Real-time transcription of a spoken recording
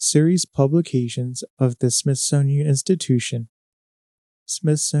series publications of the Smithsonian Institution.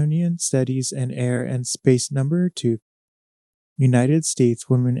 Smithsonian Studies in Air and Space Number 2. United States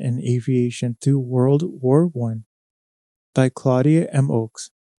Women in Aviation Through World War I by Claudia M. Oakes.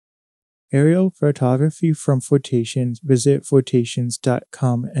 Aerial photography from Photations. Visit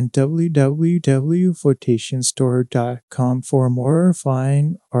photations.com and www.photationstore.com for more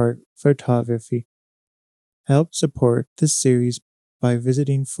fine art photography. Help support this series by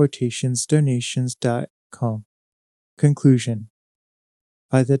visiting photationsdonations.com. Conclusion.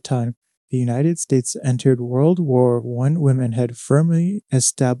 By the time the United States entered World War I, women had firmly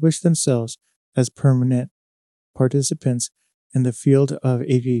established themselves as permanent participants in the field of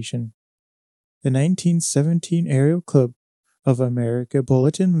aviation. The 1917 Aerial Club of America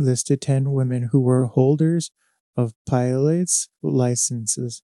Bulletin listed 10 women who were holders of pilots'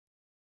 licenses.